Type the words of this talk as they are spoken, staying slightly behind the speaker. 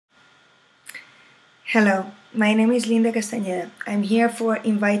Hello, my name is Linda Castañeda. I'm here for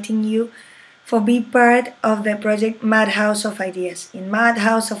inviting you for be part of the project Madhouse of Ideas. In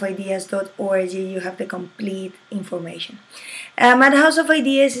madhouseofideas.org you have the complete information. Madhouse of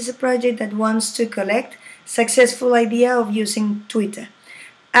Ideas is a project that wants to collect successful idea of using Twitter.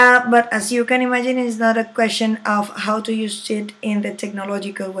 But as you can imagine, it's not a question of how to use it in the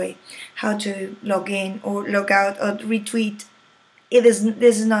technological way, how to log in or log out or retweet. This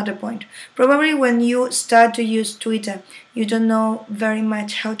is not the point. Probably when you start to use Twitter, you don't know very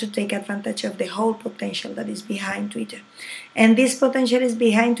much how to take advantage of the whole potential that is behind Twitter. And this potential is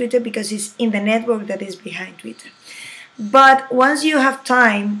behind Twitter because it's in the network that is behind Twitter. But once you have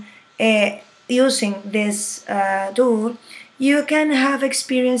time using this tool, you can have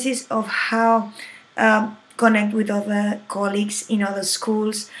experiences of how connect with other colleagues in other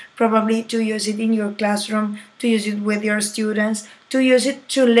schools, probably to use it in your classroom, to use it with your students, to use it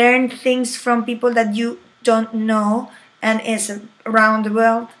to learn things from people that you don't know and is around the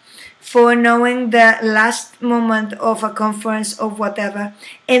world, for knowing the last moment of a conference or whatever.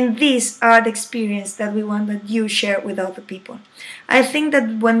 And these are the experience that we want that you share with other people. I think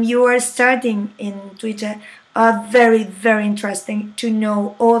that when you are starting in Twitter, are very, very interesting to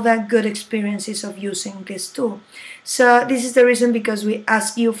know all the good experiences of using this tool. So this is the reason because we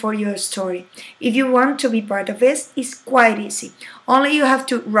ask you for your story. If you want to be part of this, it's quite easy. Only you have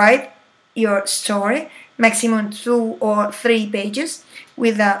to write your story, maximum 2 or 3 pages,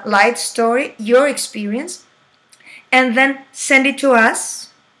 with a light story, your experience, and then send it to us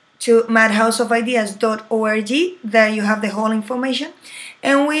to madhouseofideas.org. There you have the whole information,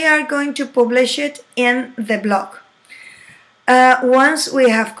 and we are going to publish it in the blog. Once we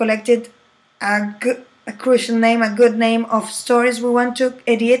have collected a crucial name, a good name of stories, we want to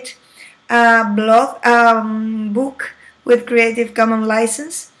edit a blog, book with Creative Commons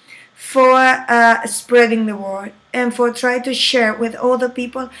license for spreading the word and for trying to share with other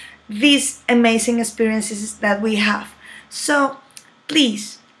people these amazing experiences that we have. So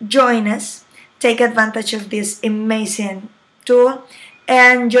please join us, take advantage of this amazing tool,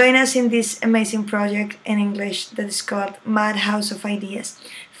 and join us in this amazing project in English that is called Madhouse of Ideas.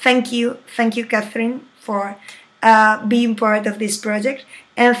 Thank you, Catherine, for being part of this project,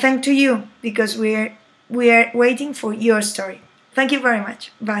 and thank to you because we are waiting for your story. Thank you very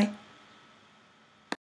much. Bye.